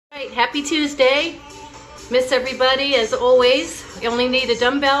happy Tuesday. Miss everybody as always. You only need a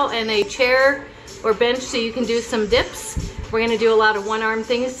dumbbell and a chair or bench so you can do some dips. We're going to do a lot of one-arm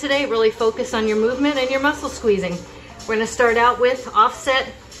things today. Really focus on your movement and your muscle squeezing. We're going to start out with offset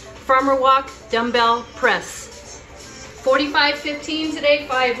farmer walk dumbbell press. 45-15 today,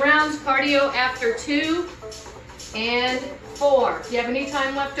 5 rounds, cardio after 2 and 4. If you have any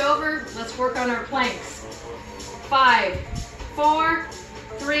time left over, let's work on our planks. 5, 4,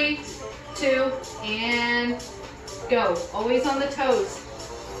 3, 2, and go. Always on the toes.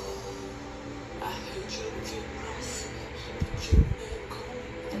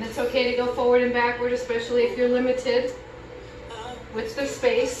 And it's okay to go forward and backward, especially if you're limited with the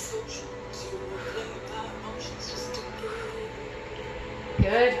space.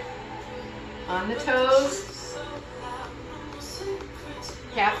 Good. On the toes.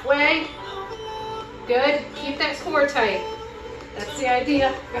 Halfway. Good. Keep that core tight. That's the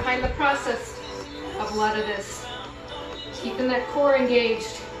idea behind the process of a lot of this. Keeping that core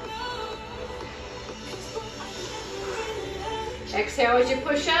engaged. Exhale as you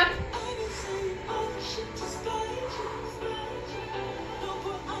push up.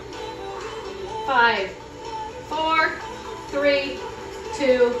 Five, 4, 3,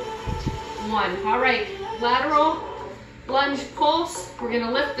 2, 1. All right, lateral lunge pulse. We're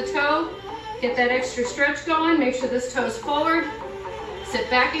gonna lift the toe, get that extra stretch going. Make sure this toe's forward. Sit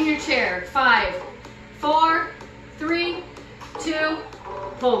back in your chair. 5, 4, 3, 2,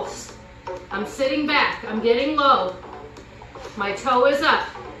 pulse. I'm sitting back, I'm getting low. My toe is up.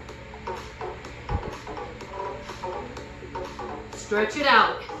 Stretch it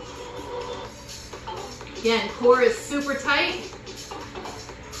out. Again, core is super tight.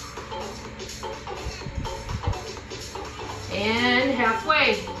 And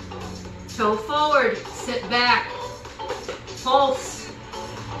halfway. Toe forward, sit back. Pulse.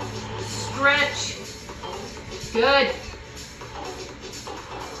 Stretch. Good.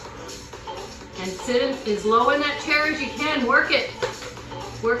 And sit as low in that chair as you can. Work it.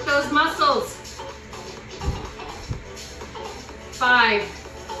 Work those muscles. 5,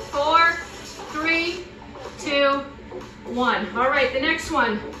 4, 3, 2, 1. All right, the next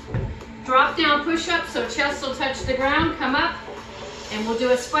one. Drop down push-up so chest will touch the ground. Come up and we'll do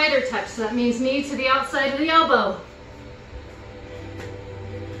a spider touch. So that means knee to the outside of the elbow.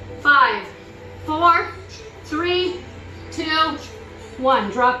 5, 4, 3, 2, 1.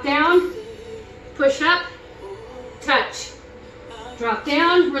 Drop down. Push up, touch. Drop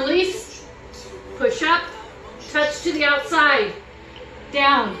down, release, push up, touch to the outside,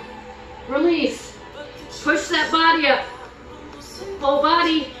 down, release, push that body up, whole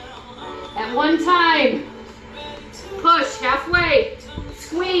body at one time, push halfway,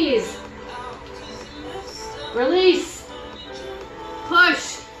 squeeze, release,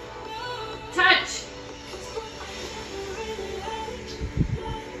 push, touch.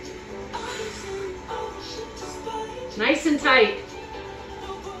 Nice and tight.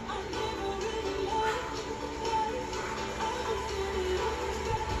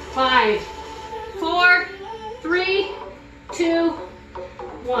 5, 4, 3, 2,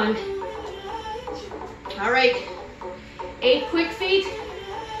 1. All right, 8 quick feet,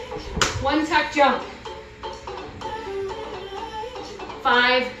 1 tuck jump.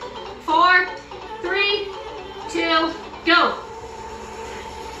 5, 4, 3, 2, go.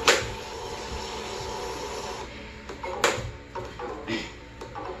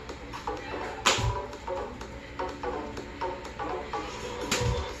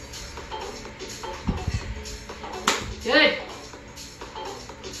 Good.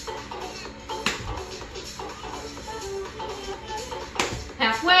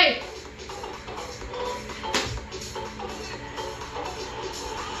 Halfway.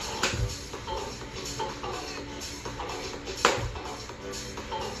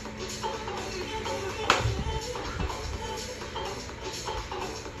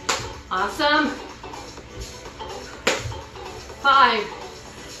 Awesome. 5,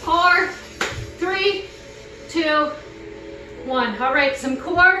 4, 3, 2, 1. All right, some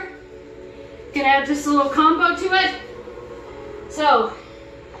core. Gonna add just a little combo to it. So,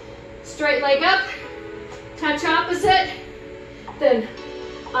 straight leg up, touch opposite, then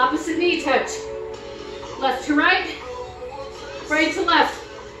opposite knee touch. Left to right, right to left.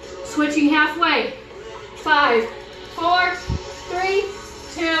 Switching halfway. 5, 4, 3,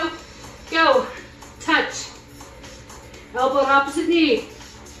 2, go. Touch. Elbow to opposite knee.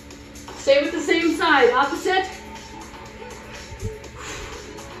 Stay with the same side. Opposite.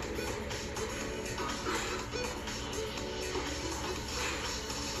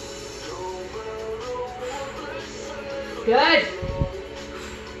 Good.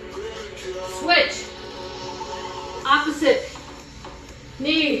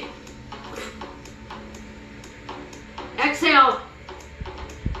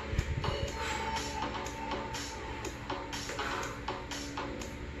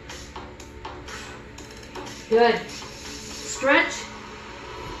 Good. Stretch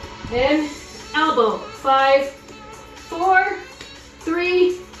and elbow. 5, 4,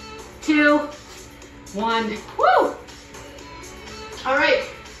 3, 2, 1. Woo! All right.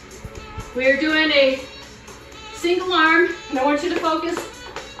 We are doing a single arm, and I want you to focus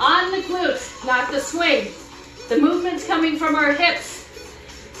on the glutes, not the swing. The movement's coming from our hips.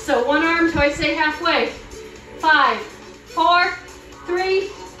 So one arm till I say halfway. 5, 4, 3,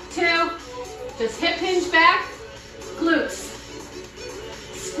 2. Just hip hinge back, glutes.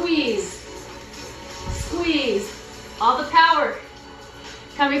 Squeeze, squeeze. All the power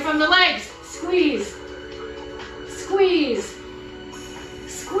coming from the legs. Squeeze, squeeze,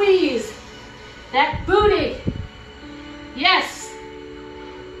 squeeze. That booty. Yes.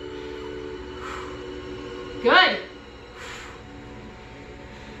 Good.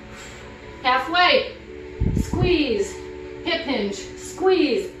 Halfway. Squeeze. Hip hinge.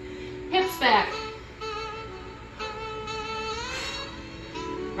 Squeeze. Hips back.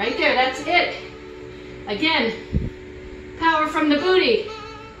 Right there. That's it. Again. Power from the booty.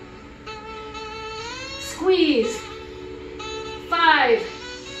 Squeeze. 5,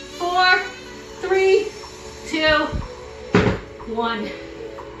 4, 3, 2, 1.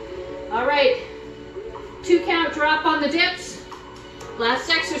 All right. 2 count drop on the dips. Last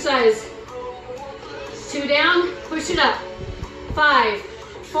exercise. 2 down, push it up. 5,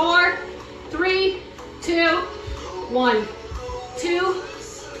 4, 3, 2, 1. 2,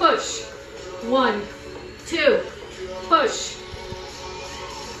 push. 1, 2, push.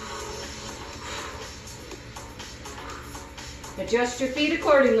 Adjust your feet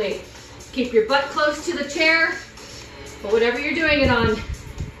accordingly. Keep your butt close to the chair, or whatever you're doing it on.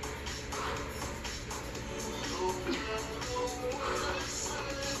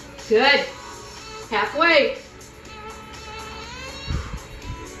 Good. Halfway.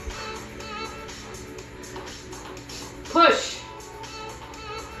 Push.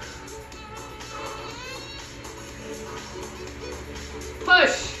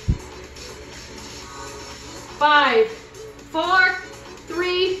 Push. 5, 4,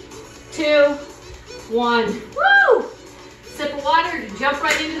 3, 2, 1. Woo! Sip of water to jump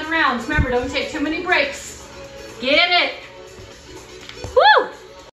right into the rounds. Remember, don't take too many breaks. Get it.